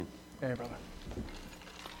Hey, brother.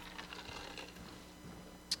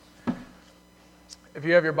 If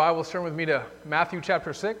you have your Bibles, turn with me to Matthew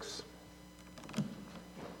chapter 6.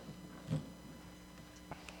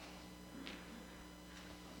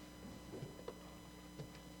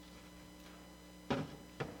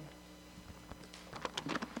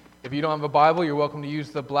 If you don't have a Bible, you're welcome to use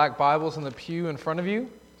the black Bibles in the pew in front of you.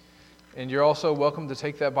 And you're also welcome to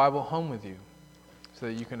take that Bible home with you so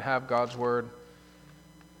that you can have God's Word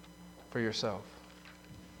for yourself.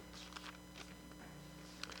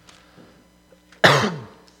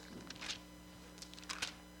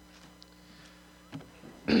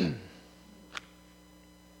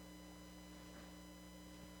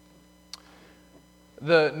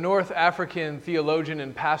 The North African theologian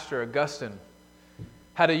and pastor Augustine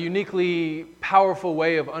had a uniquely powerful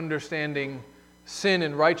way of understanding sin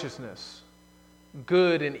and righteousness,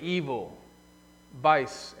 good and evil,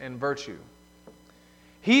 vice and virtue.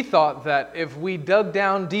 He thought that if we dug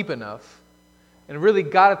down deep enough and really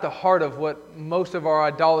got at the heart of what most of our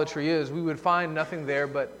idolatry is, we would find nothing there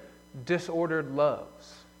but disordered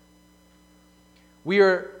loves. We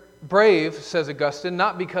are brave, says Augustine,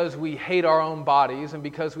 not because we hate our own bodies and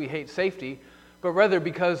because we hate safety, but rather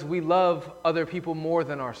because we love other people more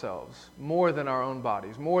than ourselves, more than our own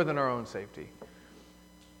bodies, more than our own safety.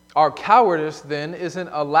 Our cowardice, then, isn't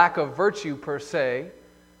a lack of virtue per se,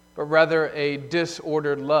 but rather a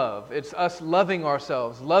disordered love. It's us loving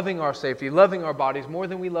ourselves, loving our safety, loving our bodies more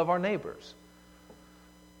than we love our neighbors.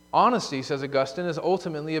 Honesty, says Augustine, is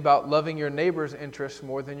ultimately about loving your neighbor's interests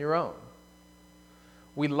more than your own.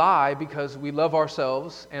 We lie because we love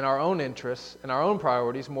ourselves and our own interests and our own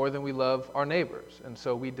priorities more than we love our neighbors, and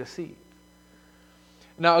so we deceive.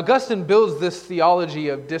 Now, Augustine builds this theology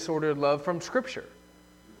of disordered love from Scripture,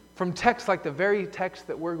 from texts like the very text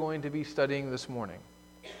that we're going to be studying this morning.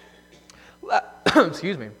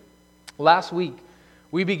 Excuse me. Last week,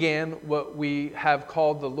 we began what we have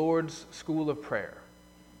called the Lord's School of Prayer.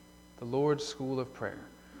 The Lord's School of Prayer.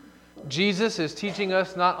 Jesus is teaching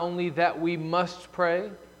us not only that we must pray,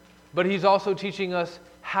 but He's also teaching us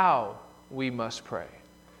how we must pray.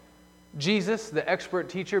 Jesus, the expert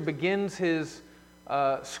teacher, begins His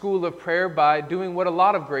school of prayer by doing what a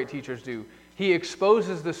lot of great teachers do. He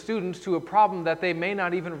exposes the students to a problem that they may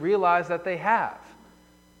not even realize that they have.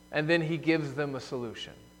 And then He gives them a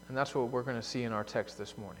solution. And that's what we're going to see in our text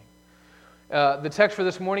this morning. The text for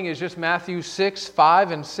this morning is just Matthew 6,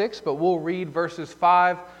 5, and 6, but we'll read verses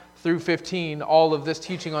 5 through 15, all of this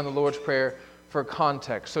teaching on the Lord's Prayer for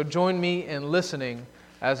context. So join me in listening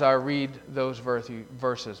as I read those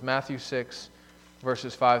verses. Matthew 6,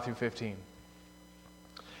 verses 5 through 15.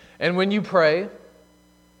 And when you pray,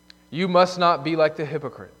 you must not be like the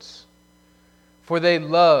hypocrites, for they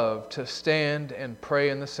love to stand and pray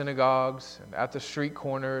in the synagogues and at the street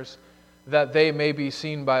corners, that they may be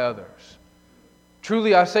seen by others.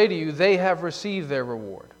 Truly I say to you, they have received their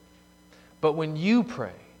reward. But when you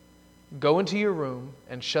pray, go into your room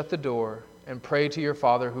and shut the door and pray to your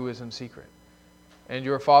Father who is in secret. And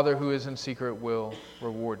your Father who is in secret will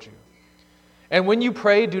reward you. And when you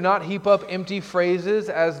pray, do not heap up empty phrases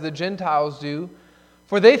as the Gentiles do,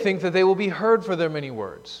 for they think that they will be heard for their many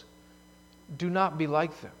words. Do not be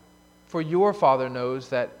like them, for your Father knows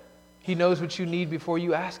that He knows what you need before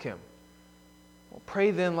you ask Him. Well,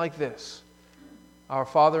 pray then like this: Our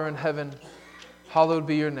Father in heaven, hallowed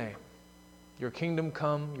be your name. Your kingdom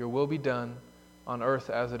come, your will be done, on earth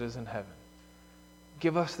as it is in heaven.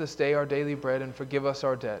 Give us this day our daily bread, and forgive us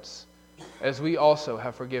our debts, as we also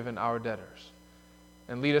have forgiven our debtors.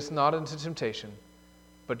 And lead us not into temptation,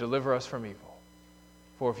 but deliver us from evil.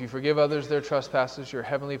 For if you forgive others their trespasses, your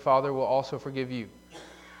heavenly Father will also forgive you.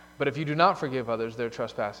 But if you do not forgive others their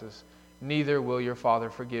trespasses, neither will your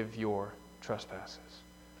Father forgive your trespasses.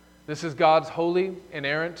 This is God's holy,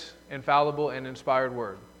 inerrant, infallible, and inspired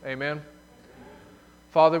word. Amen.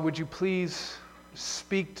 Father, would you please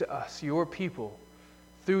speak to us, your people,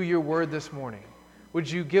 through your word this morning? Would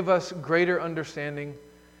you give us greater understanding,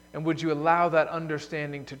 and would you allow that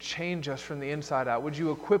understanding to change us from the inside out? Would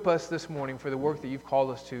you equip us this morning for the work that you've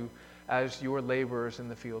called us to as your laborers in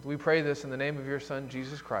the field? We pray this in the name of your Son,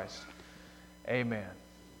 Jesus Christ. Amen.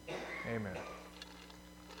 Amen.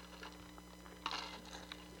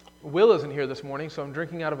 Will isn't here this morning, so I'm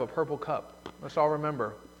drinking out of a purple cup. Let's all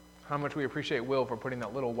remember how much we appreciate Will for putting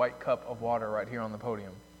that little white cup of water right here on the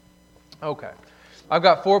podium. Okay. I've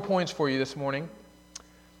got 4 points for you this morning: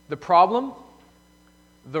 the problem,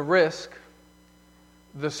 the risk,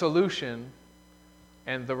 the solution,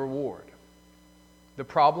 and the reward. The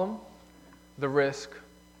problem, the risk,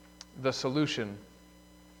 the solution,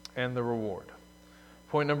 and the reward.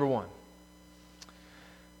 Point number 1.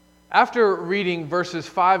 After reading verses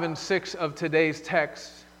 5 and 6 of today's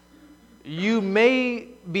text, you may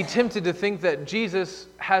be tempted to think that Jesus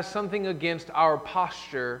has something against our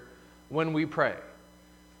posture when we pray.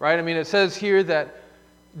 Right? I mean, it says here that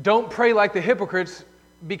don't pray like the hypocrites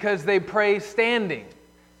because they pray standing,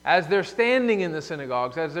 as they're standing in the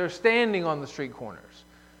synagogues, as they're standing on the street corners.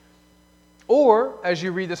 Or, as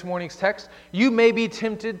you read this morning's text, you may be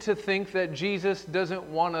tempted to think that Jesus doesn't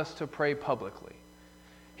want us to pray publicly.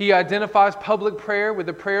 He identifies public prayer with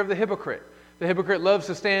the prayer of the hypocrite. The hypocrite loves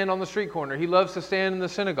to stand on the street corner. He loves to stand in the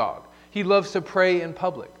synagogue. He loves to pray in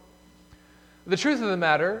public. The truth of the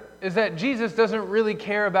matter is that Jesus doesn't really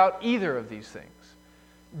care about either of these things.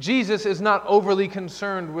 Jesus is not overly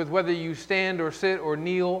concerned with whether you stand or sit or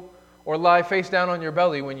kneel or lie face down on your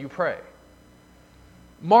belly when you pray.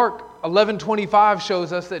 Mark 11:25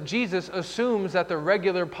 shows us that Jesus assumes that the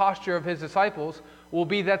regular posture of his disciples will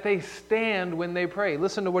be that they stand when they pray.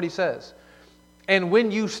 Listen to what he says. And when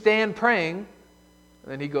you stand praying,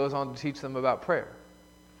 then he goes on to teach them about prayer.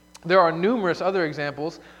 There are numerous other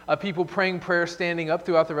examples of people praying prayer standing up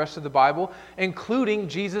throughout the rest of the Bible, including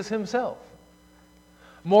Jesus himself.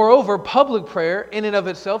 Moreover, public prayer in and of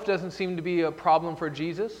itself doesn't seem to be a problem for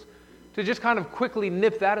Jesus. To just kind of quickly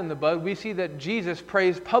nip that in the bud, we see that Jesus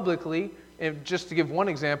prays publicly, and just to give one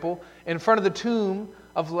example, in front of the tomb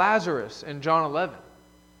of Lazarus in John 11.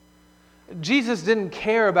 Jesus didn't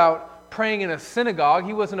care about praying in a synagogue.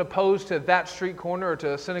 He wasn't opposed to that street corner or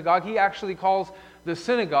to a synagogue. He actually calls the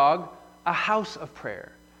synagogue a house of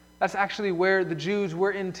prayer. That's actually where the Jews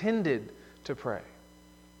were intended to pray.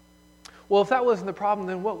 Well, if that wasn't the problem,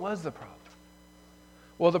 then what was the problem?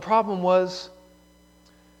 Well, the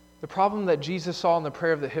problem that Jesus saw in the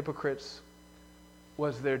prayer of the hypocrites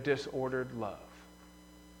was their disordered love.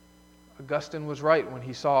 Augustine was right when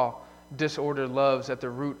he saw disordered loves at the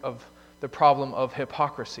root of the problem of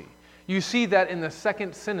hypocrisy. You see that in the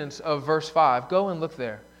second sentence of verse 5. Go and look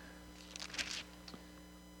there.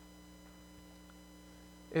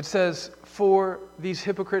 It says, for these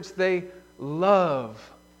hypocrites, they love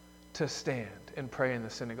to stand and pray in the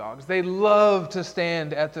synagogues. They love to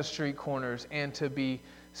stand at the street corners and to be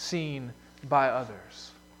seen by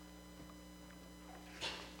others.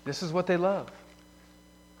 This is what they love.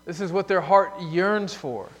 This is what their heart yearns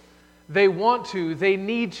for. They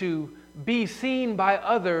need to be seen by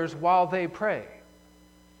others while they pray.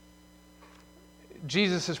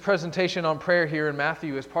 Jesus' presentation on prayer here in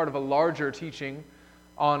Matthew is part of a larger teaching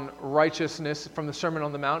on righteousness from the Sermon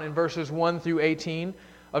on the Mount in verses 1 through 18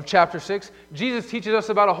 of chapter 6. Jesus teaches us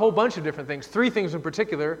about a whole bunch of different things, 3 things in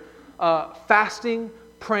particular, fasting,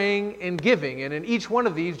 praying, and giving. And in each one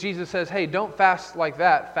of these, Jesus says, hey, don't fast like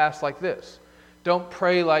that, fast like this. Don't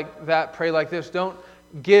pray like that, pray like this. Don't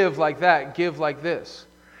give like that, give like this.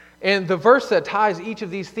 And the verse that ties each of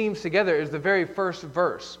these themes together is the very first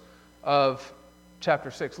verse of chapter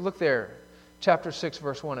 6. Look there, chapter 6,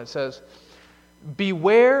 verse 1. It says,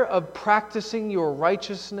 beware of practicing your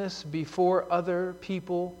righteousness before other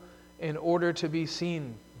people in order to be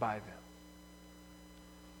seen by them.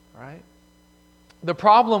 Right? The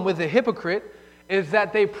problem with the hypocrite is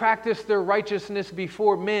that they practice their righteousness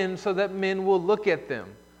before men so that men will look at them.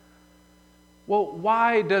 Well,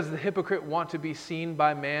 why does the hypocrite want to be seen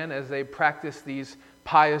by man as they practice these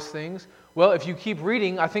pious things? Well, if you keep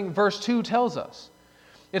reading, I think verse 2 tells us.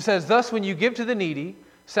 It says, thus when you give to the needy,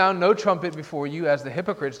 sound no trumpet before you as the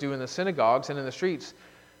hypocrites do in the synagogues and in the streets,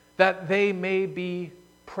 that they may be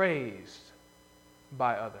praised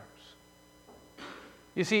by others.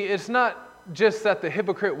 You see, it's not just that the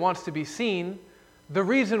hypocrite wants to be seen. The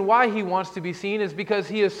reason why he wants to be seen is because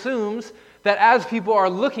he assumes that as people are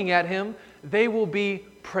looking at him, they will be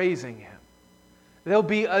praising him. They'll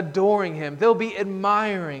be adoring him. They'll be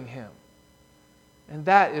admiring him. And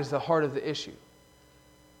that is the heart of the issue.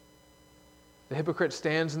 The hypocrite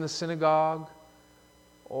stands in the synagogue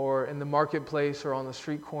or in the marketplace or on the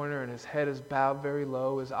street corner, and his head is bowed very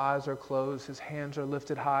low, his eyes are closed, his hands are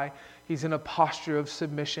lifted high. He's in a posture of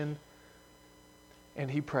submission, and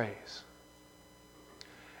he prays.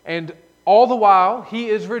 And all the while, he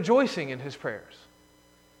is rejoicing in his prayers.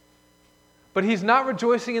 But he's not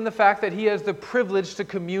rejoicing in the fact that he has the privilege to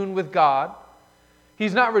commune with God.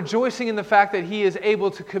 He's not rejoicing in the fact that he is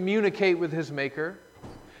able to communicate with his Maker.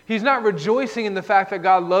 He's not rejoicing in the fact that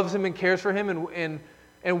God loves him and cares for him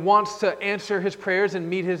and wants to answer his prayers and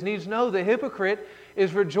meet his needs. No, the hypocrite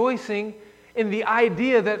is rejoicing in the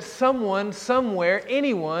idea that someone, somewhere,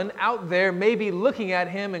 anyone out there may be looking at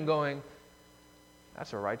him and going,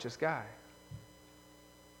 that's a righteous guy.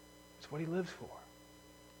 That's what he lives for.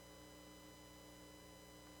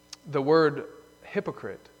 The word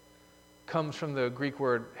hypocrite comes from the Greek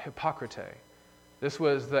word hypocrite. This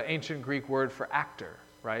was the ancient Greek word for actor,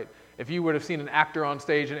 right? If you would have seen an actor on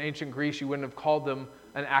stage in ancient Greece, you wouldn't have called them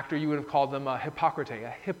an actor, you would have called them a hypocrite, a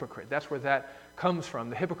hypocrite. That's where that comes from.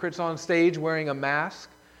 The hypocrite's on stage wearing a mask,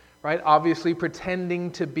 right? Obviously pretending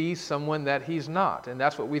to be someone that he's not. And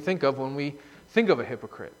that's what we think of when we think of a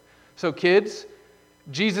hypocrite. So kids,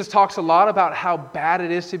 Jesus talks a lot about how bad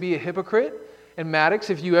it is to be a hypocrite. And Maddox,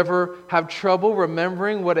 if you ever have trouble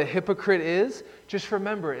remembering what a hypocrite is, just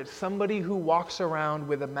remember it's somebody who walks around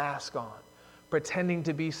with a mask on, pretending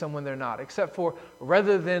to be someone they're not. Except for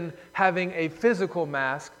rather than having a physical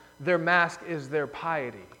mask, their mask is their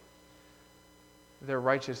piety, their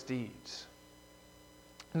righteous deeds.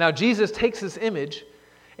 Now Jesus takes this image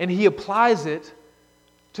and he applies it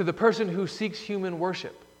to the person who seeks human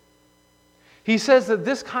worship. He says that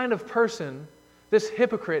this kind of person, this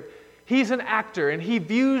hypocrite, he's an actor and he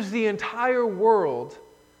views the entire world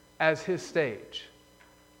as his stage.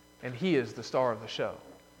 And he is the star of the show.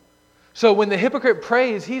 So when the hypocrite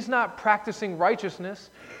prays, he's not practicing righteousness.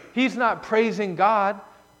 He's not praising God.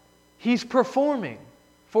 He's performing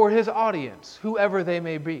for his audience, whoever they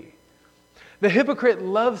may be. The hypocrite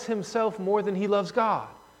loves himself more than he loves God.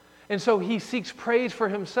 And so he seeks praise for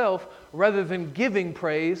himself rather than giving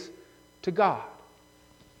praise to God.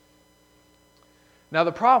 Now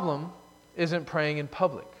the problem isn't praying in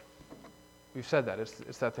public. We've said that.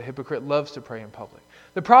 It's that the hypocrite loves to pray in public.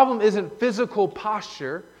 The problem isn't physical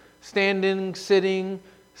posture, standing, sitting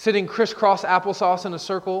crisscross applesauce in a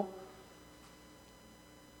circle.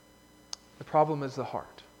 The problem is the heart.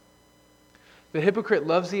 The hypocrite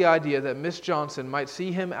loves the idea that Miss Johnson might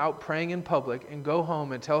see him out praying in public and go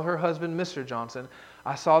home and tell her husband, Mr. Johnson,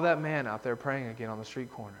 I saw that man out there praying again on the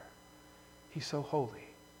street corner. He's so holy.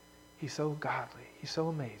 He's so godly. He's so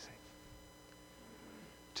amazing.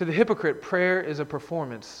 To the hypocrite, prayer is a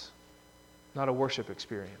performance, not a worship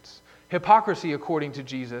experience. Hypocrisy, according to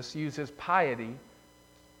Jesus, uses piety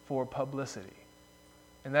for publicity.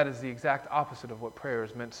 And that is the exact opposite of what prayer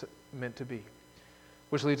is meant to be.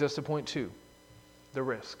 Which leads us to point 2, the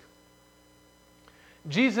risk.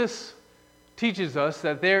 Jesus teaches us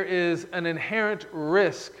that there is an inherent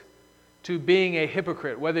risk to being a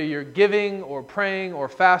hypocrite. Whether you're giving or praying or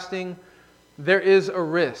fasting, there is a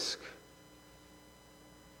risk.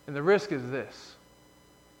 And the risk is this.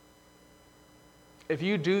 If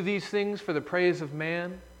you do these things for the praise of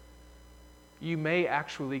man, you may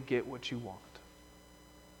actually get what you want.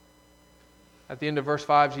 At the end of verse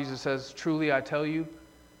 5, Jesus says, truly I tell you,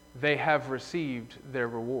 they have received their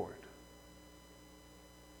reward.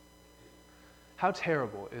 How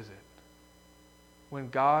terrible is it when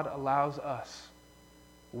God allows us,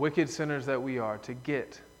 wicked sinners that we are, to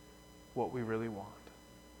get what we really want?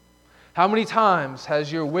 How many times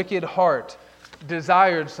has your wicked heart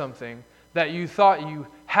desired something that you thought you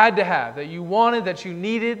had to have, that you wanted, that you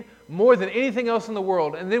needed more than anything else in the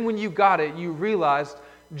world, and then when you got it, you realized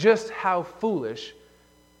just how foolish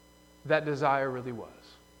that desire really was?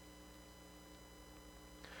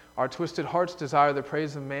 Our twisted hearts desire the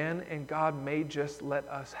praise of man, and God may just let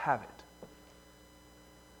us have it.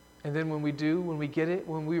 And then when we do, when we get it,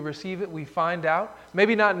 when we receive it, we find out,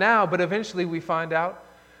 maybe not now, but eventually we find out,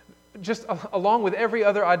 just along with every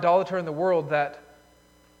other idolater in the world, that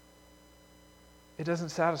it doesn't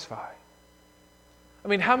satisfy. I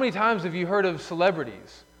mean, how many times have you heard of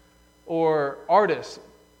celebrities or artists,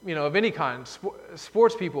 of any kind,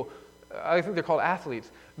 sports people, I think they're called athletes,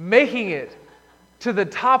 making it to the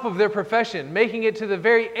top of their profession, making it to the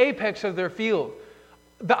very apex of their field?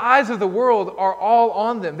 The eyes of the world are all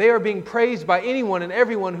on them. They are being praised by anyone and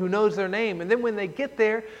everyone who knows their name. And then when they get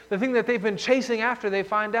there, the thing that they've been chasing after, they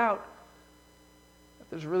find out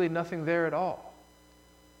that there's really nothing there at all.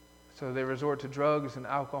 So they resort to drugs and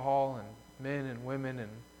alcohol and men and women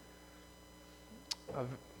and a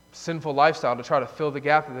sinful lifestyle to try to fill the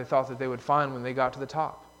gap that they thought that they would find when they got to the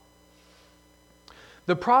top.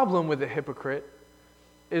 The problem with the hypocrite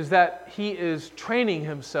is that he is training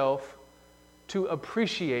himself to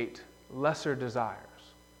appreciate lesser desires.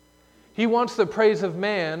 He wants the praise of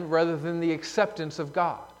man rather than the acceptance of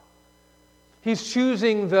God. He's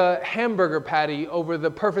choosing the hamburger patty over the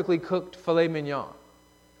perfectly cooked filet mignon.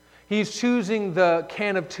 He's choosing the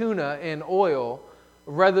can of tuna in oil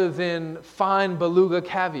rather than fine beluga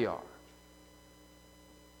caviar.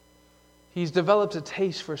 He's developed a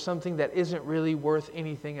taste for something that isn't really worth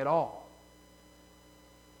anything at all.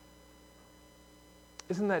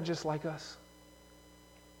 Isn't that just like us?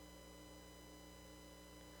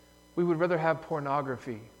 We would rather have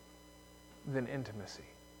pornography than intimacy.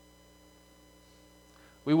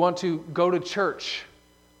 We want to go to church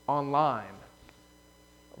online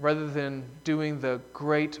rather than doing the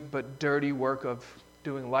great but dirty work of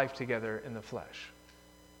doing life together in the flesh.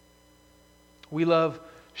 We love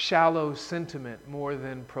shallow sentiment more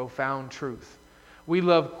than profound truth. We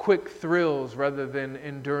love quick thrills rather than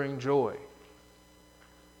enduring joy.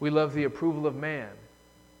 We love the approval of man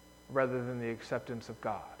rather than the acceptance of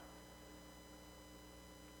God.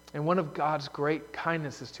 And one of God's great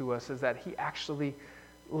kindnesses to us is that He actually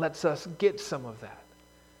lets us get some of that.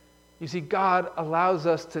 You see, God allows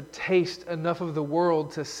us to taste enough of the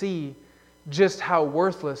world to see just how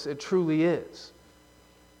worthless it truly is.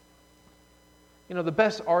 You know, the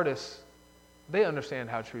best artists, they understand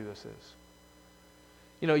how true this is.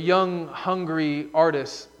 You know, young, hungry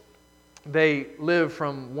artists, they live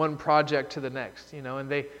from one project to the next, you know, and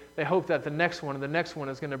they hope that the next one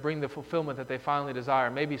is going to bring the fulfillment that they finally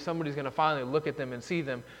desire. Maybe somebody's going to finally look at them and see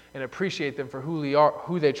them and appreciate them for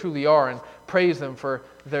who they truly are, and praise them for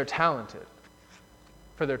their talent.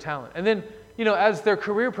 And then, you know, as their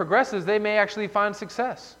career progresses, they may actually find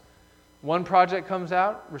success. One project comes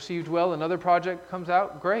out, received well, another project comes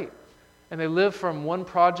out, great. And they live from one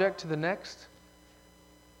project to the next.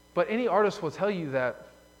 But any artist will tell you that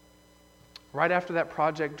right after that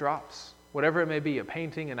project drops, whatever it may be, a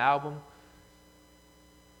painting, an album,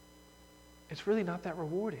 it's really not that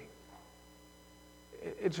rewarding.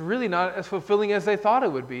 It's really not as fulfilling as they thought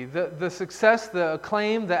it would be. The success, the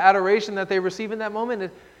acclaim, the adoration that they receive in that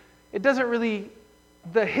moment, it doesn't really,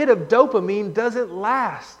 the hit of dopamine doesn't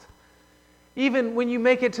last. Even when you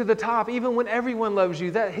make it to the top, even when everyone loves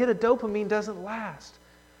you, that hit of dopamine doesn't last.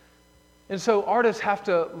 And so artists have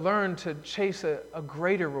to learn to chase a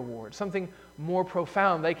greater reward, something more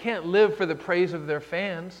profound. They can't live for the praise of their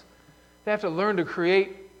fans. They have to learn to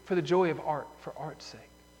create for the joy of art, for art's sake.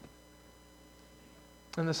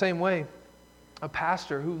 In the same way, a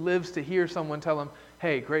pastor who lives to hear someone tell him,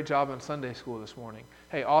 hey, great job on Sunday school this morning.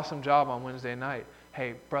 Hey, awesome job on Wednesday night.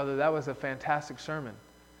 Hey, brother, that was a fantastic sermon.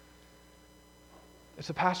 It's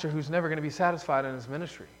a pastor who's never going to be satisfied in his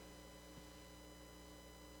ministry.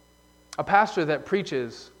 A pastor that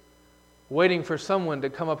preaches, waiting for someone to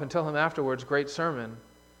come up and tell him afterwards, great sermon,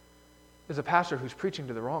 is a pastor who's preaching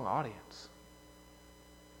to the wrong audience.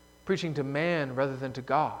 Preaching to man rather than to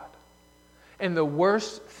God. And the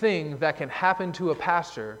worst thing that can happen to a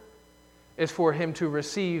pastor is for him to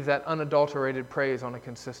receive that unadulterated praise on a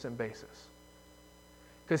consistent basis.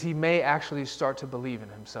 Because he may actually start to believe in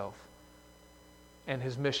himself. And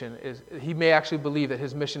he may actually believe that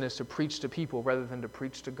his mission is to preach to people rather than to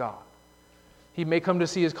preach to God. He may come to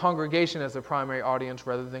see his congregation as the primary audience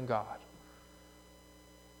rather than God.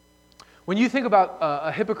 When you think about a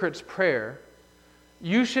hypocrite's prayer,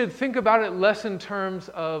 you should think about it less in terms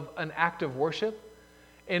of an act of worship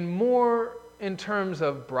and more in terms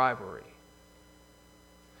of bribery.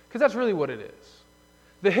 Because that's really what it is.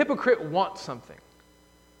 The hypocrite wants something.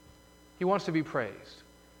 He wants to be praised.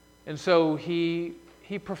 And so he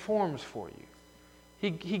performs for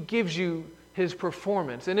you. He gives you his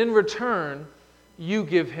performance. And in return, you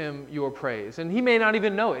give him your praise. And he may not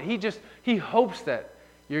even know it. He hopes that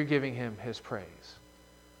you're giving him his praise.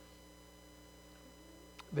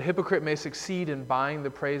 The hypocrite may succeed in buying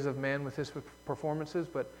the praise of man with his performances,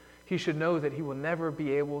 but he should know that he will never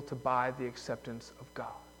be able to buy the acceptance of God.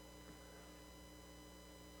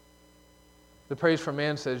 The praise from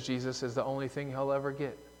man, says Jesus, is the only thing he'll ever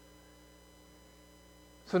get.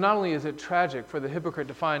 So not only is it tragic for the hypocrite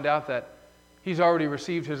to find out that he's already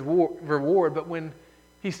received his reward, but when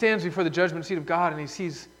he stands before the judgment seat of God and he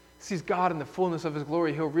sees God in the fullness of his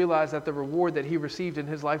glory, he'll realize that the reward that he received in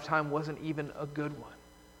his lifetime wasn't even a good one.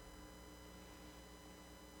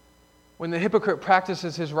 When the hypocrite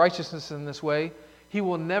practices his righteousness in this way, he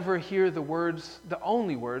will never hear the words, the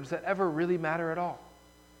only words that ever really matter at all.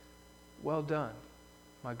 Well done,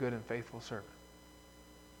 my good and faithful servant.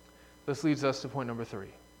 This leads us to point number 3.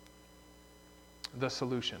 The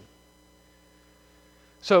solution.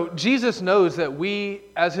 So Jesus knows that we,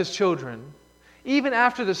 as his children, even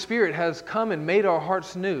after the Spirit has come and made our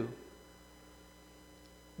hearts new,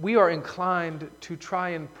 we are inclined to try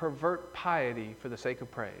and pervert piety for the sake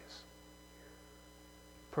of praise.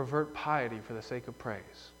 Pervert piety for the sake of praise.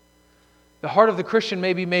 The heart of the Christian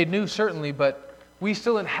may be made new, certainly, but we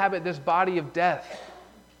still inhabit this body of death.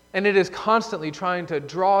 And it is constantly trying to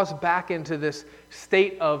draw us back into this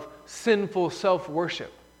state of sinful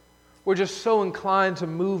self-worship. We're just so inclined to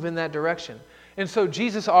move in that direction. And so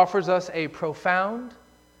Jesus offers us a profound,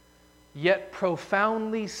 yet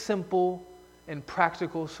profoundly simple and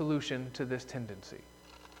practical solution to this tendency.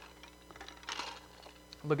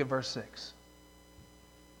 Look at verse 6.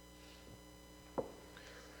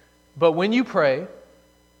 But when you pray,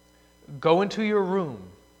 go into your room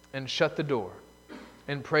and shut the door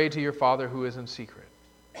and pray to your Father who is in secret.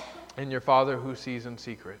 And your Father who sees in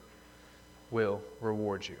secret will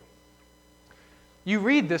reward you. You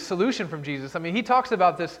read this solution from Jesus. I mean, he talks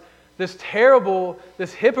about this terrible,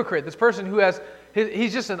 this hypocrite, this person who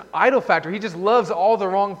he's just an idol factor. He just loves all the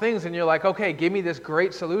wrong things. And you're like, okay, give me this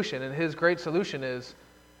great solution. And his great solution is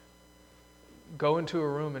go into a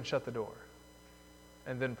room and shut the door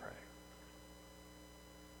and then pray.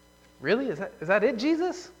 Really? Is that it,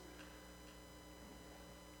 Jesus?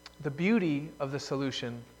 The beauty of the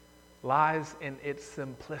solution lies in its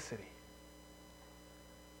simplicity.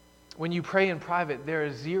 When you pray in private, there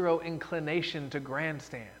is zero inclination to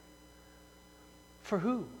grandstand. For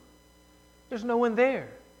who? There's no one there.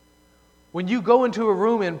 When you go into a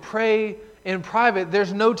room and pray in private,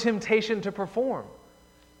 there's no temptation to perform.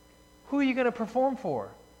 Who are you going to perform for?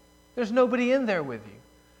 There's nobody in there with you.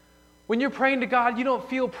 When you're praying to God, you don't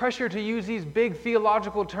feel pressure to use these big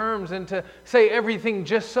theological terms and to say everything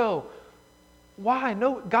just so. Why?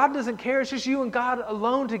 No, God doesn't care. It's just you and God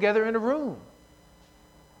alone together in a room.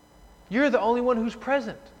 You're the only one who's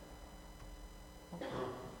present.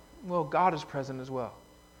 Well, God is present as well.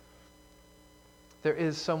 There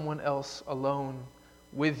is someone else alone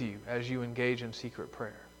with you as you engage in secret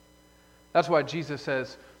prayer. That's why Jesus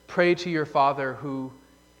says, pray to your Father who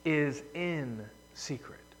is in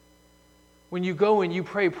secret. When you go and you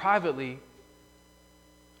pray privately,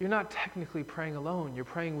 you're not technically praying alone. You're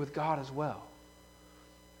praying with God as well.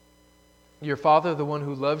 Your Father, the one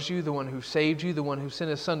who loves you, the one who saved you, the one who sent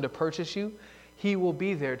His Son to purchase you, He will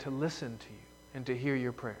be there to listen to you and to hear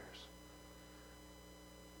your prayers.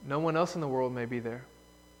 No one else in the world may be there,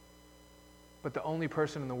 but the only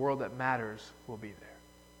person in the world that matters will be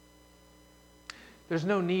there. There's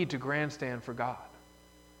no need to grandstand for God.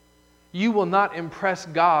 You will not impress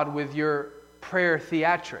God with your prayer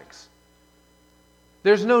theatrics.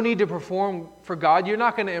 There's no need to perform for God. You're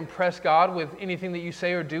not going to impress God with anything that you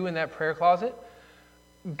say or do in that prayer closet.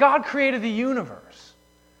 God created the universe.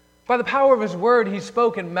 By the power of His word, He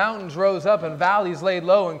spoke and mountains rose up and valleys laid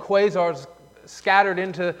low and quasars scattered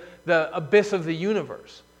into the abyss of the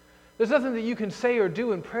universe. There's nothing that you can say or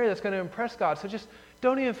do in prayer that's going to impress God. So just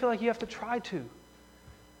don't even feel like you have to try to.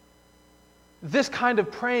 This kind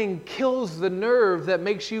of praying kills the nerve that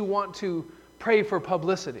makes you want to pray for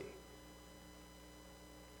publicity.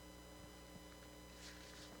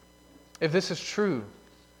 If this is true,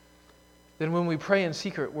 then when we pray in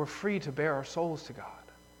secret, we're free to bare our souls to God.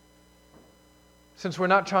 Since we're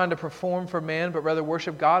not trying to perform for man, but rather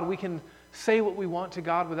worship God, we can say what we want to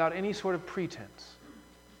God without any sort of pretense.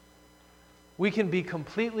 We can be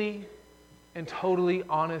completely and totally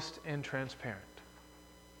honest and transparent.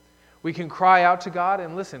 We can cry out to God,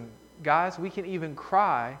 and listen, guys, we can even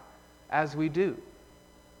cry as we do.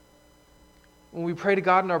 When we pray to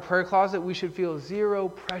God in our prayer closet, we should feel zero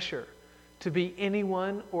pressure to be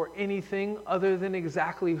anyone or anything other than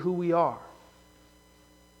exactly who we are.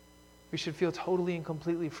 We should feel totally and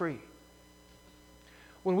completely free.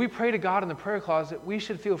 When we pray to God in the prayer closet, we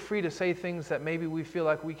should feel free to say things that maybe we feel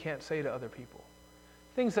like we can't say to other people.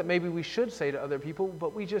 Things that maybe we should say to other people,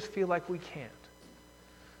 but we just feel like we can't.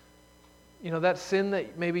 You know, that sin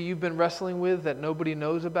that maybe you've been wrestling with that nobody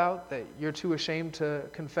knows about, that you're too ashamed to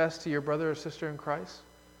confess to your brother or sister in Christ,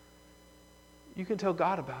 you can tell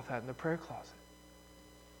God about that in the prayer closet.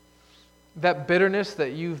 That bitterness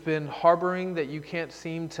that you've been harboring that you can't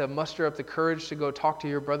seem to muster up the courage to go talk to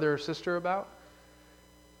your brother or sister about,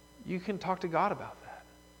 you can talk to God about that.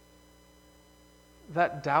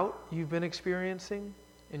 That doubt you've been experiencing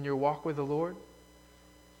in your walk with the Lord,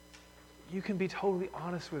 you can be totally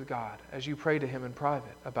honest with God as you pray to Him in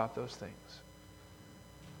private about those things.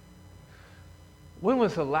 When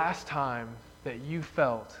was the last time that you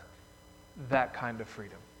felt that kind of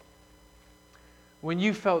freedom? When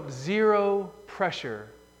you felt zero pressure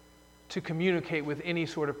to communicate with any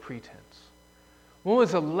sort of pretense? When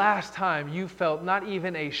was the last time you felt not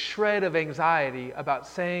even a shred of anxiety about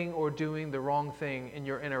saying or doing the wrong thing in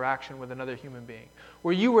your interaction with another human being?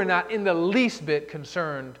 Where you were not in the least bit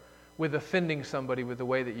concerned with offending somebody with the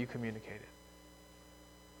way that you communicated?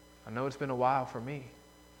 I know it's been a while for me.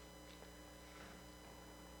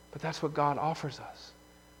 But that's what God offers us.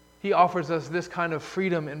 He offers us this kind of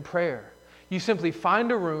freedom in prayer. You simply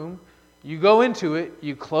find a room, you go into it,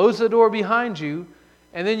 you close the door behind you,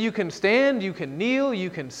 and then you can stand, you can kneel, you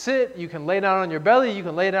can sit, you can lay down on your belly, you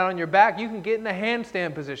can lay down on your back, you can get in a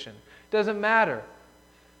handstand position. It doesn't matter.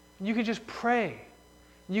 You can just pray.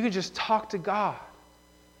 You can just talk to God.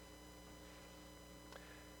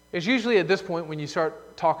 It's usually at this point when you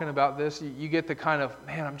start talking about this, you get the kind of,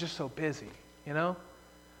 man, I'm just so busy, you know?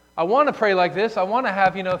 I want to pray like this. I want to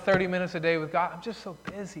have, 30 minutes a day with God. I'm just so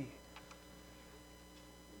busy.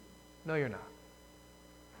 No, you're not.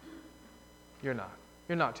 You're not.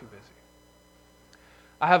 You're not too busy.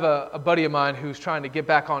 I have a buddy of mine who's trying to get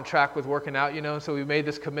back on track with working out, so we made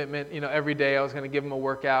this commitment, every day I was going to give him a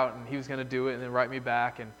workout and he was going to do it and then write me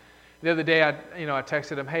back. And the other day I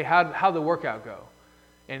texted him, hey, how'd the workout go?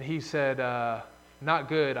 And he said, not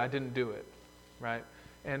good, I didn't do it, right?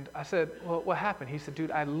 And I said, well, what happened? He said,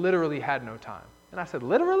 dude, I literally had no time. And I said,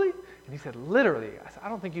 literally? And he said, literally. I said, I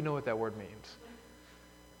don't think you know what that word means.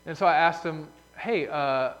 And so I asked him, hey,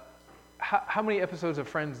 how many episodes of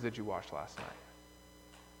Friends did you watch last night?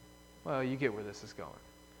 Well, you get where this is going.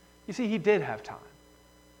 You see, he did have time.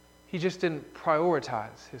 He just didn't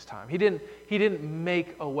prioritize his time. He didn't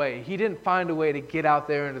make a way. He didn't find a way to get out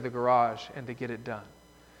there into the garage and to get it done.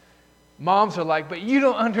 Moms are like, but you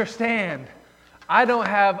don't understand. I don't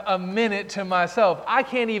have a minute to myself. I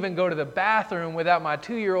can't even go to the bathroom without my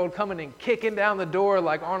 2-year-old coming and kicking down the door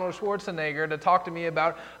like Arnold Schwarzenegger to talk to me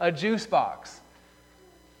about a juice box.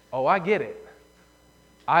 Oh, I get it.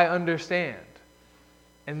 I understand.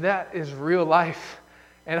 And that is real life.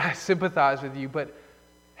 And I sympathize with you. But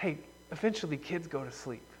hey, eventually kids go to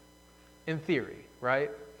sleep. In theory,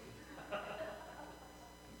 right?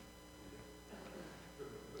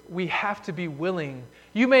 We have to be willing.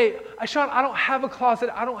 You may, Sean, I don't have a closet.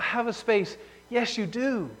 I don't have a space. Yes, you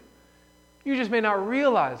do. You just may not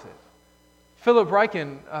realize it. Philip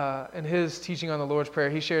Ryken, in his teaching on the Lord's Prayer,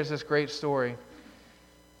 he shares this great story.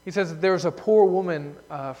 He says that there was a poor woman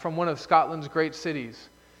from one of Scotland's great cities.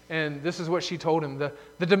 And this is what she told him.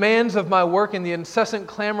 The demands of my work and the incessant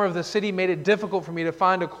clamor of the city made it difficult for me to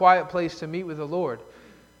find a quiet place to meet with the Lord.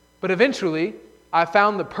 But eventually, I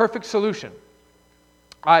found the perfect solution.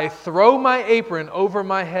 I throw my apron over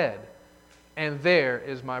my head, and there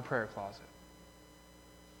is my prayer closet.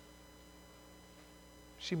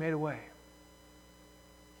 She made a way.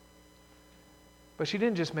 But she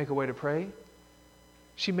didn't just make a way to pray.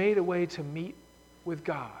 She made a way to meet with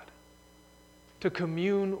God, to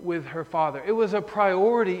commune with her Father. It was a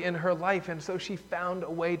priority in her life, and so she found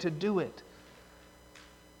a way to do it.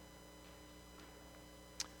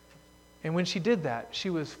 And when she did that,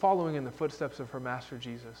 she was following in the footsteps of her Master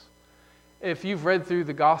Jesus. If you've read through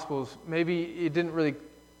the Gospels, maybe it didn't really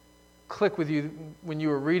click with you when you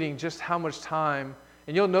were reading just how much time,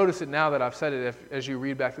 and you'll notice it now that I've said it as you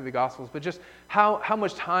read back through the Gospels, but just how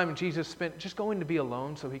much time Jesus spent just going to be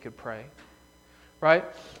alone so he could pray. Right?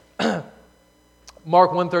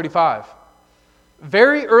 Mark 1:35.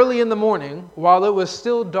 Very early in the morning, while it was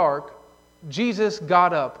still dark, Jesus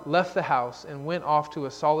got up, left the house, and went off to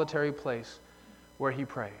a solitary place where he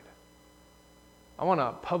prayed. I want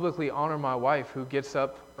to publicly honor my wife who gets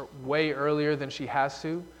up way earlier than she has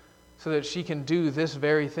to so that she can do this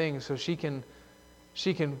very thing, so she can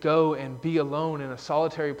go and be alone in a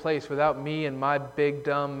solitary place without me and my big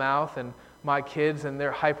dumb mouth and my kids and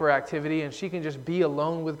their hyperactivity, and she can just be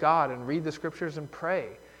alone with God and read the scriptures and pray.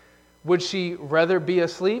 Would she rather be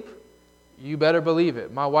asleep? You better believe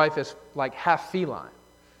it. My wife is like half feline,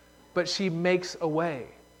 but she makes a way.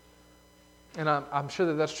 And I'm sure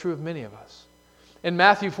that that's true of many of us. In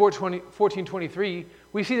Matthew 14:23,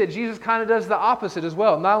 we see that Jesus kind of does the opposite as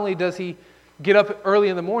well. Not only does he get up early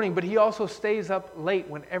in the morning, but he also stays up late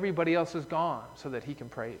when everybody else is gone so that he can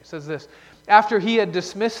pray. It says this, after he had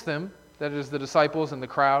dismissed them, that is the disciples and the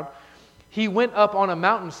crowd, he went up on a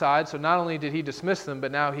mountainside. So not only did he dismiss them,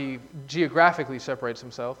 but now he geographically separates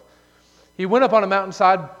himself. He went up on a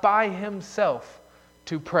mountainside by himself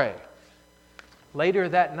to pray. Later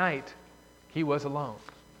that night, he was alone.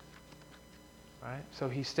 Right? So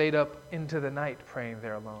he stayed up into the night praying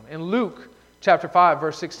there alone. In Luke chapter 5,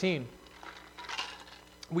 verse 16,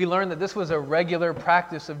 we learn that this was a regular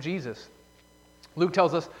practice of Jesus. Luke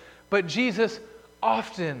tells us, but Jesus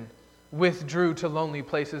often withdrew to lonely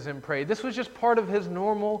places and prayed. This was just part of his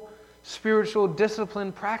normal spiritual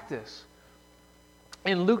discipline practice.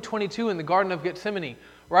 In Luke 22, in the Garden of Gethsemane,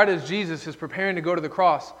 right as Jesus is preparing to go to the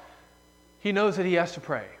cross, he knows that he has to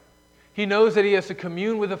pray. He knows that he has to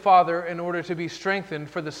commune with the Father in order to be strengthened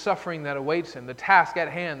for the suffering that awaits him, the task at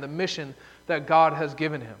hand, the mission that God has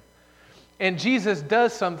given him. And Jesus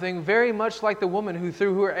does something very much like the woman who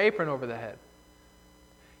threw her apron over the head.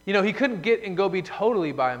 He couldn't get and go be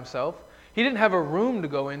totally by himself. He didn't have a room to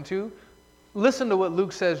go into. Listen to what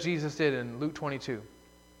Luke says Jesus did in Luke 22.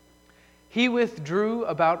 He withdrew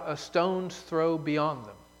about a stone's throw beyond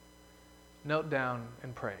them, knelt down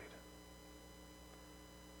and prayed.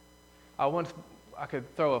 I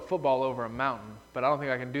could throw a football over a mountain, but I don't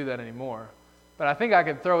think I can do that anymore. But I think I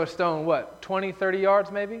could throw a stone, 20, 30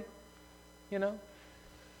 yards maybe?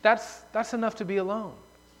 that's enough to be alone.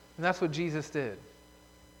 And that's what Jesus did.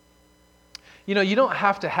 You know, you don't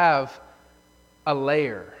have to have a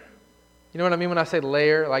lair. You know what I mean when I say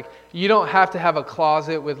layer? Like, you don't have to have a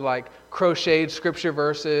closet with like crocheted scripture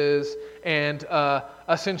verses and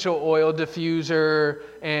essential oil diffuser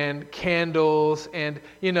and candles and,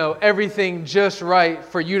 you know, everything just right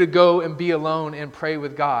for you to go and be alone and pray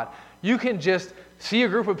with God. You can just see a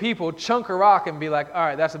group of people, chunk a rock and be like, all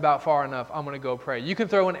right, that's about far enough. I'm going to go pray. You can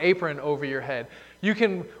throw an apron over your head. You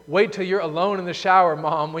can wait till you're alone in the shower,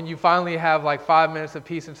 Mom, when you finally have like 5 minutes of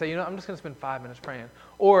peace and say, you know, I'm just going to spend 5 minutes praying.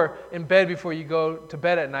 Or in bed before you go to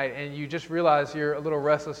bed at night and you just realize you're a little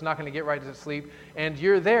restless, not going to get right to sleep, and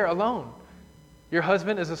you're there alone. Your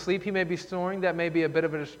husband is asleep. He may be snoring. That may be a bit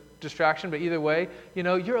of a distraction, but either way, you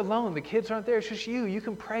know, you're alone. The kids aren't there. It's just you. You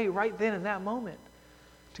can pray right then in that moment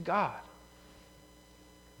to God.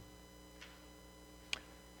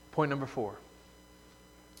 Point number 4,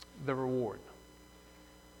 the reward.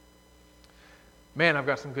 Man, I've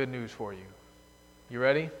got some good news for you. You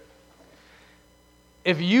ready?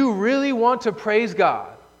 If you really want to praise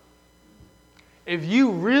God, if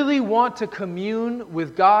you really want to commune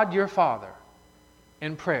with God your Father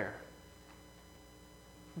in prayer,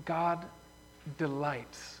 God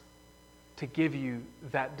delights to give you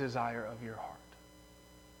that desire of your heart.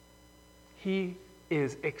 He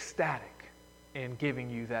is ecstatic in giving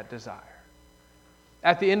you that desire.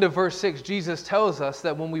 At the end of verse 6, Jesus tells us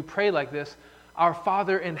that when we pray like this, our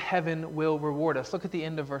Father in heaven will reward us. Look at the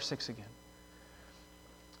end of verse 6 again.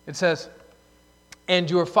 It says, and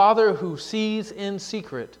your Father who sees in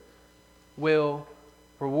secret will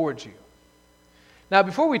reward you. Now,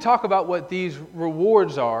 before we talk about what these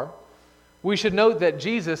rewards are, we should note that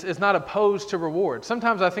Jesus is not opposed to rewards.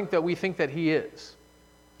 Sometimes I think that we think that he is.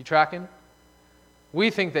 You tracking? We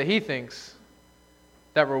think that he thinks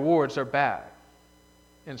that rewards are bad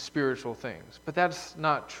in spiritual things. But that's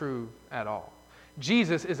not true at all.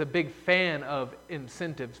 Jesus is a big fan of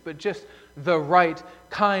incentives, but just the right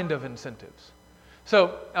kind of incentives.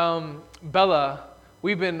 So Bella,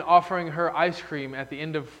 we've been offering her ice cream at the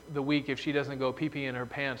end of the week if she doesn't go pee-pee in her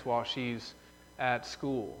pants while she's at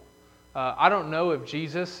school. I don't know if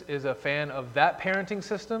Jesus is a fan of that parenting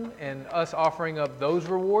system and us offering up those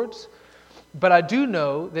rewards, but I do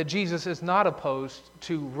know that Jesus is not opposed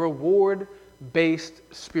to reward-based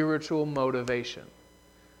spiritual motivation.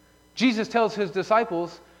 Jesus tells his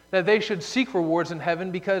disciples that they should seek rewards in heaven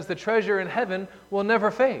because the treasure in heaven will never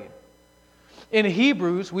fade. In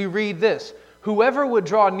Hebrews, we read this, whoever would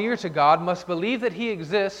draw near to God must believe that he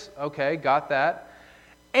exists, okay, got that,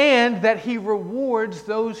 and that he rewards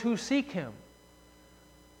those who seek him.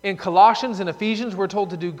 In Colossians and Ephesians, we're told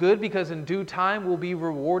to do good because in due time we'll be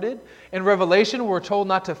rewarded. In Revelation, we're told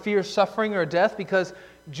not to fear suffering or death because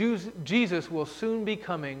Jesus will soon be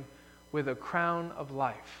coming with a crown of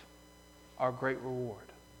life, our great reward.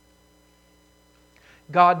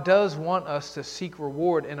 God does want us to seek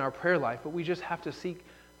reward in our prayer life, but we just have to seek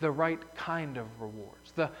the right kind of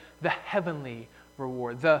rewards, the heavenly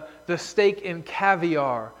reward, the steak and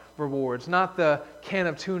caviar rewards, not the can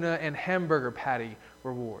of tuna and hamburger patty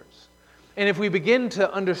rewards. And if we begin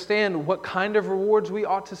to understand what kind of rewards we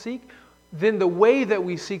ought to seek, then the way that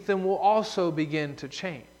we seek them will also begin to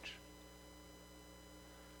change.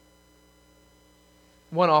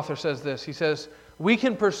 One author says this, he says, we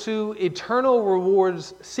can pursue eternal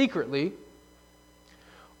rewards secretly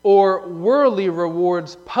or worldly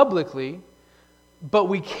rewards publicly, but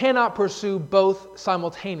we cannot pursue both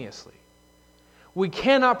simultaneously. We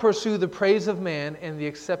cannot pursue the praise of man and the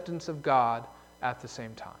acceptance of God at the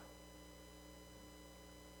same time.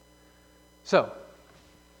 So,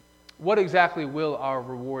 what exactly will our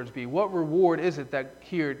rewards be? What reward is it that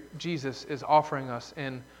here Jesus is offering us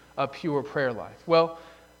in a pure prayer life? Well,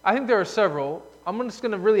 I think there are several. I'm just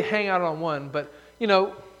going to really hang out on one, but, you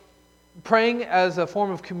know, praying as a form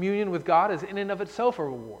of communion with God is in and of itself a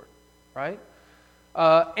reward, right?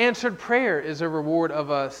 Answered prayer is a reward of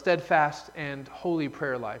a steadfast and holy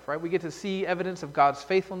prayer life, right? We get to see evidence of God's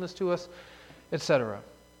faithfulness to us, etc.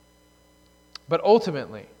 But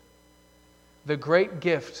ultimately, the great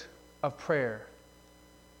gift of prayer,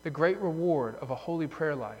 the great reward of a holy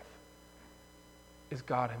prayer life is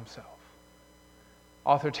God himself.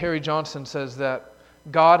 Author Terry Johnson says that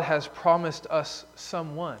God has promised us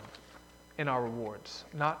someone in our rewards,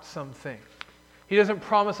 not something. He doesn't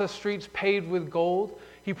promise us streets paved with gold.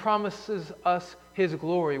 He promises us his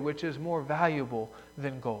glory, which is more valuable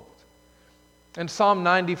than gold. In Psalm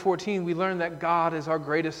 90:14, we learn that God is our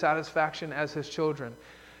greatest satisfaction as his children.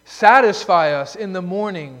 Satisfy us in the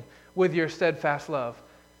morning with your steadfast love.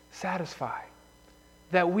 Satisfy.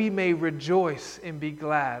 that we may rejoice and be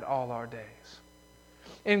glad all our days.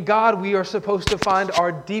 In God, we are supposed to find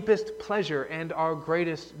our deepest pleasure and our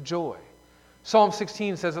greatest joy. Psalm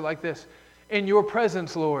 16 says it like this: "In your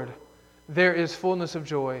presence, Lord, there is fullness of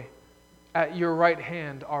joy. At your right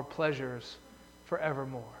hand are pleasures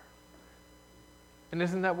forevermore." And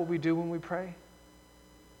isn't that what we do when we pray?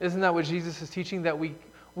 Isn't that what Jesus is teaching? That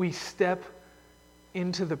we step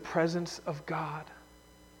into the presence of God.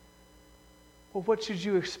 Well, what should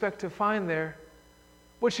you expect to find there?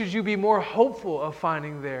 What should you be more hopeful of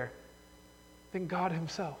finding there than God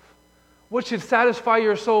Himself? What should satisfy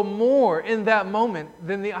your soul more in that moment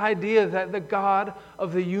than the idea that the God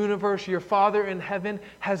of the universe, your Father in heaven,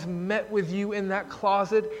 has met with you in that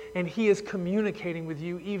closet and He is communicating with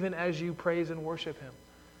you even as you praise and worship Him?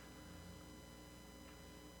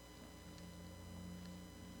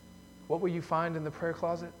 What will you find in the prayer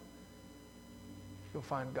closet? You'll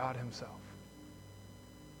find God Himself.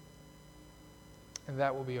 And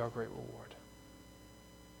that will be our great reward.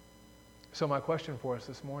 So my question for us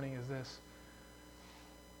this morning is this: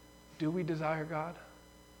 do we desire God?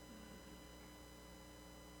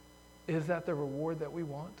 Is that the reward that we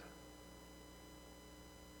want?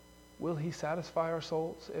 Will He satisfy our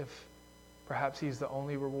souls if perhaps He's the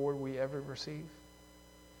only reward we ever receive?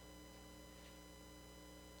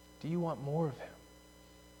 Do you want more of Him?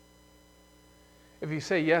 If you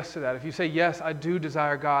say yes to that, if you say, yes, I do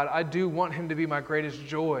desire God, I do want Him to be my greatest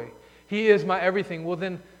joy, He is my everything, well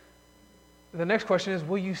then, the next question is,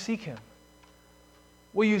 will you seek Him?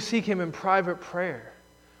 Will you seek Him in private prayer?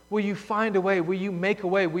 Will you find a way? Will you make a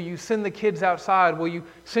way? Will you send the kids outside? Will you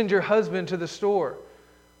send your husband to the store?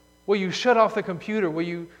 Will you shut off the computer? Will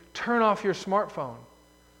you turn off your smartphone?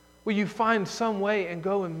 Will you find some way and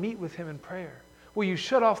go and meet with Him in prayer? Will you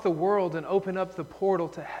shut off the world and open up the portal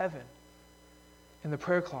to heaven in the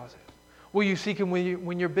prayer closet? Will you seek Him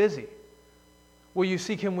when you're busy? Will you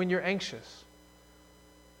seek Him when you're anxious?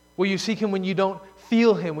 Will you seek Him when you don't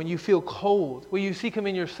feel Him, when you feel cold? Will you seek Him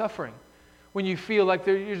in your suffering, when you feel like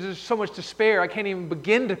there's just so much despair, I can't even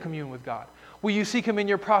begin to commune with God? Will you seek Him in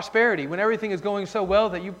your prosperity, when everything is going so well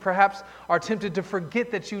that you perhaps are tempted to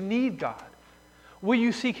forget that you need God? Will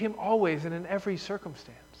you seek Him always and in every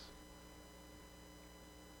circumstance?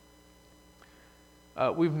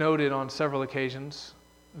 We've noted on several occasions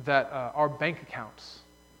that our bank accounts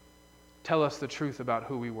tell us the truth about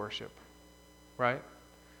who we worship, right?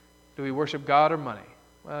 Do we worship God or money?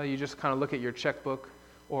 Well, you just kind of look at your checkbook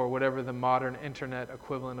or whatever the modern internet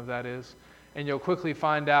equivalent of that is, and you'll quickly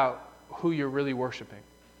find out who you're really worshiping.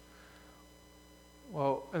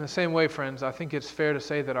 Well, in the same way, friends, I think it's fair to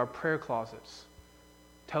say that our prayer closets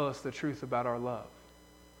tell us the truth about our love.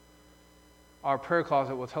 Our prayer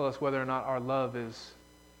closet will tell us whether or not our love is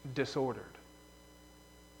disordered,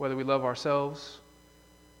 whether we love ourselves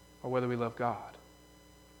or whether we love God.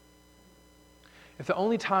 If the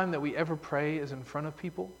only time that we ever pray is in front of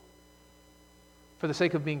people, for the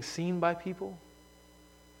sake of being seen by people,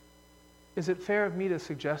 is it fair of me to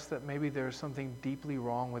suggest that maybe there's something deeply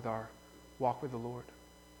wrong with our walk with the Lord?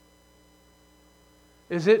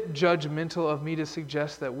 Is it judgmental of me to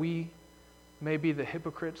suggest that we may be the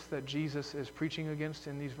hypocrites that Jesus is preaching against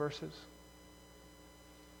in these verses?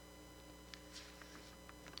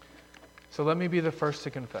 So let me be the first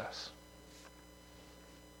to confess.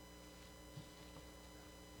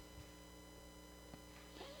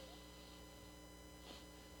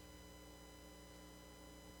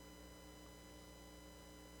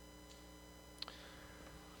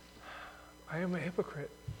 I am a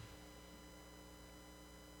hypocrite.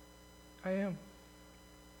 I am.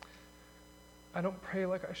 I don't pray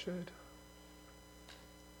like I should.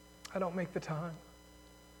 I don't make the time.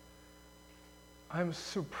 I'm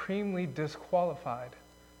supremely disqualified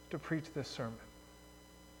to preach this sermon.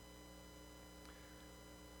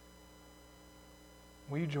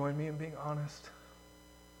 Will you join me in being honest?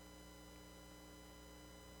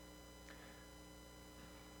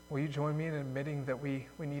 Will you join me in admitting that we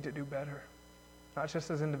need to do better? Not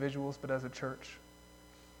just as individuals, but as a church.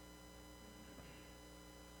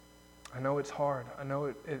 I know it's hard. I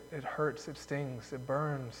know it hurts, it stings, it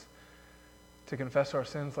burns to confess our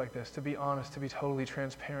sins like this, to be honest, to be totally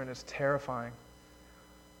transparent. It's terrifying.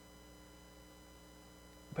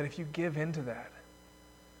 But if you give into that,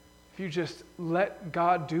 if you just let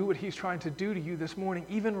God do what He's trying to do to you this morning,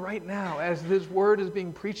 even right now, as this word is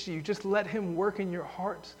being preached to you, just let Him work in your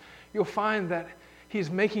hearts. You'll find that He's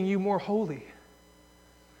making you more holy.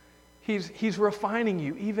 He's refining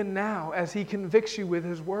you even now as He convicts you with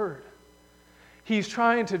His word. He's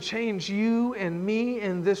trying to change you and me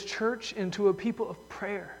and this church into a people of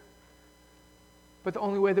prayer. But the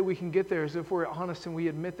only way that we can get there is if we're honest and we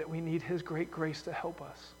admit that we need His great grace to help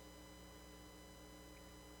us.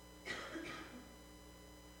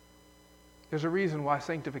 There's a reason why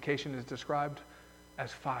sanctification is described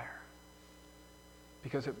as fire,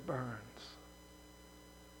 because it burns.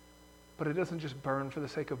 But it doesn't just burn for the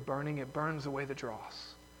sake of burning, it burns away the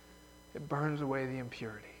dross. It burns away the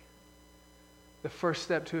impurity. The first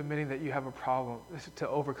step to admitting that you have a problem, to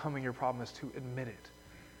overcoming your problem, is to admit it.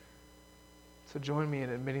 So join me in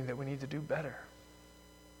admitting that we need to do better.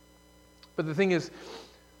 But the thing is,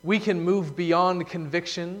 we can move beyond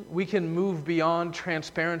conviction. We can move beyond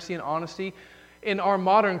transparency and honesty. In our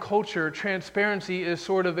modern culture, transparency is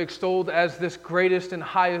sort of extolled as this greatest and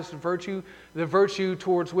highest virtue, the virtue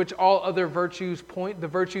towards which all other virtues point, the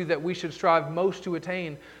virtue that we should strive most to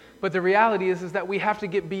attain. But the reality is that we have to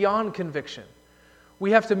get beyond conviction. We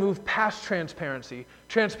have to move past transparency.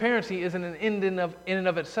 Transparency isn't an end in and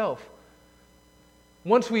of itself.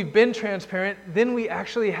 Once we've been transparent, then we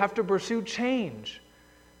actually have to pursue change.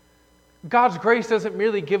 God's grace doesn't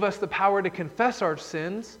merely give us the power to confess our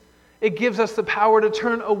sins. It gives us the power to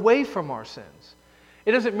turn away from our sins.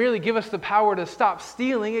 It doesn't merely give us the power to stop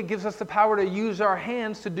stealing. It gives us the power to use our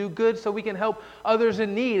hands to do good so we can help others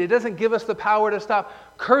in need. It doesn't give us the power to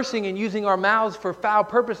stop cursing and using our mouths for foul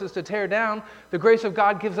purposes to tear down. The grace of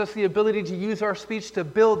God gives us the ability to use our speech to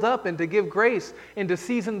build up and to give grace and to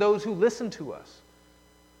season those who listen to us.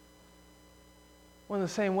 Well, in the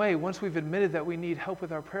same way, once we've admitted that we need help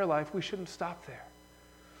with our prayer life, we shouldn't stop there.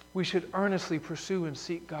 We should earnestly pursue and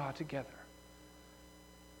seek God together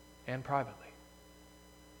and privately.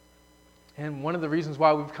 And one of the reasons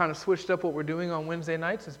why we've kind of switched up what we're doing on Wednesday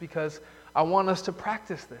nights is because I want us to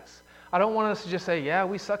practice this. I don't want us to just say, yeah,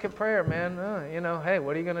 we suck at prayer, man. Hey,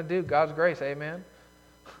 what are you going to do? God's grace, amen.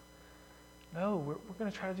 No, we're going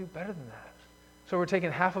to try to do better than that. So we're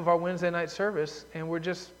taking half of our Wednesday night service and we're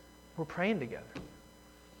praying together.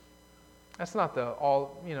 That's not the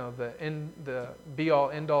be-all,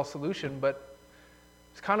 end-all solution, but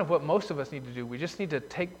it's kind of what most of us need to do. We just need to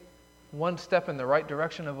take one step in the right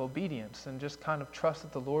direction of obedience and just kind of trust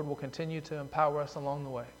that the Lord will continue to empower us along the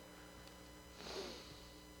way.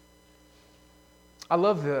 I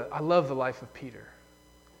love the life of Peter.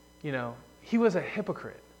 He was a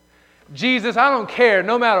hypocrite. Jesus, I don't care,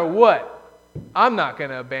 no matter what, I'm not going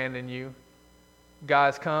to abandon you.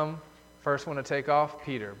 Guys come, first one to take off,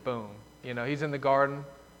 Peter, boom. He's in the garden.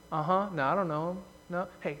 No, I don't know him. No,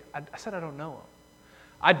 hey, I said I don't know him.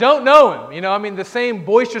 I don't know him. The same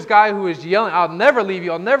boisterous guy who is yelling, I'll never leave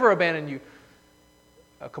you, I'll never abandon you.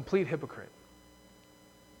 A complete hypocrite.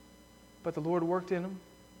 But the Lord worked in him,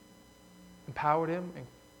 empowered him, and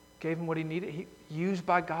gave him what he needed. He, used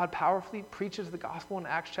by God powerfully, preaches the gospel in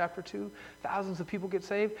Acts chapter 2. Thousands of people get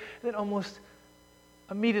saved. And then almost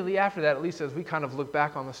immediately after that, at least as we kind of look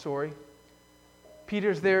back on the story,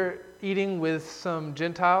 Peter's there eating with some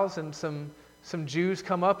Gentiles, and some Jews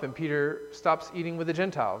come up, and Peter stops eating with the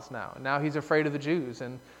Gentiles now. And now he's afraid of the Jews.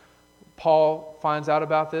 And Paul finds out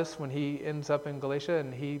about this when he ends up in Galatia,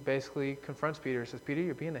 and he basically confronts Peter and says, Peter,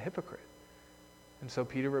 you're being a hypocrite. And so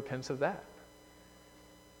Peter repents of that.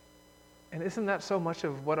 And isn't that so much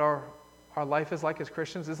of what our life is like as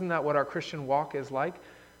Christians? Isn't that what our Christian walk is like?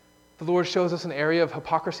 The Lord shows us an area of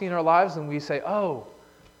hypocrisy in our lives, and we say, oh,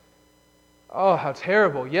 how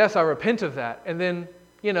terrible. Yes, I repent of that. And then,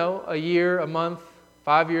 a year, a month,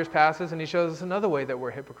 5 years passes, and he shows us another way that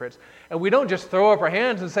we're hypocrites. And we don't just throw up our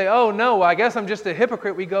hands and say, oh, no, I guess I'm just a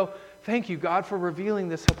hypocrite. We go, thank you, God, for revealing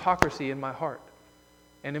this hypocrisy in my heart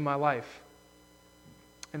and in my life.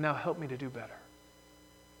 And now help me to do better.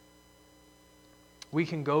 We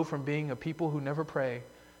can go from being a people who never pray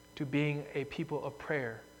to being a people of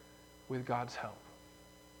prayer with God's help.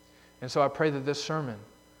 And so I pray that this sermon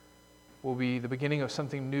will be the beginning of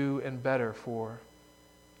something new and better for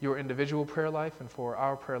your individual prayer life and for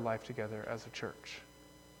our prayer life together as a church.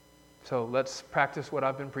 So let's practice what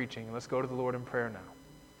I've been preaching. Let's go to the Lord in prayer now.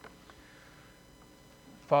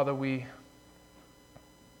 Father, we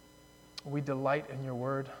delight in your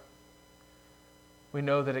word. We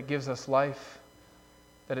know that it gives us life,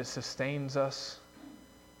 that it sustains us,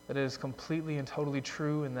 that it is completely and totally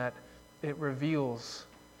true, and that it reveals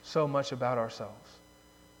so much about ourselves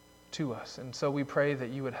to us. And so we pray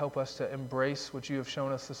that you would help us to embrace what you have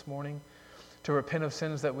shown us this morning, to repent of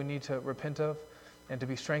sins that we need to repent of, and to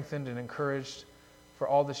be strengthened and encouraged for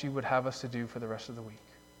all that you would have us to do for the rest of the week.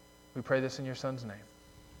 We pray this in your Son's name.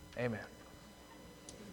 Amen.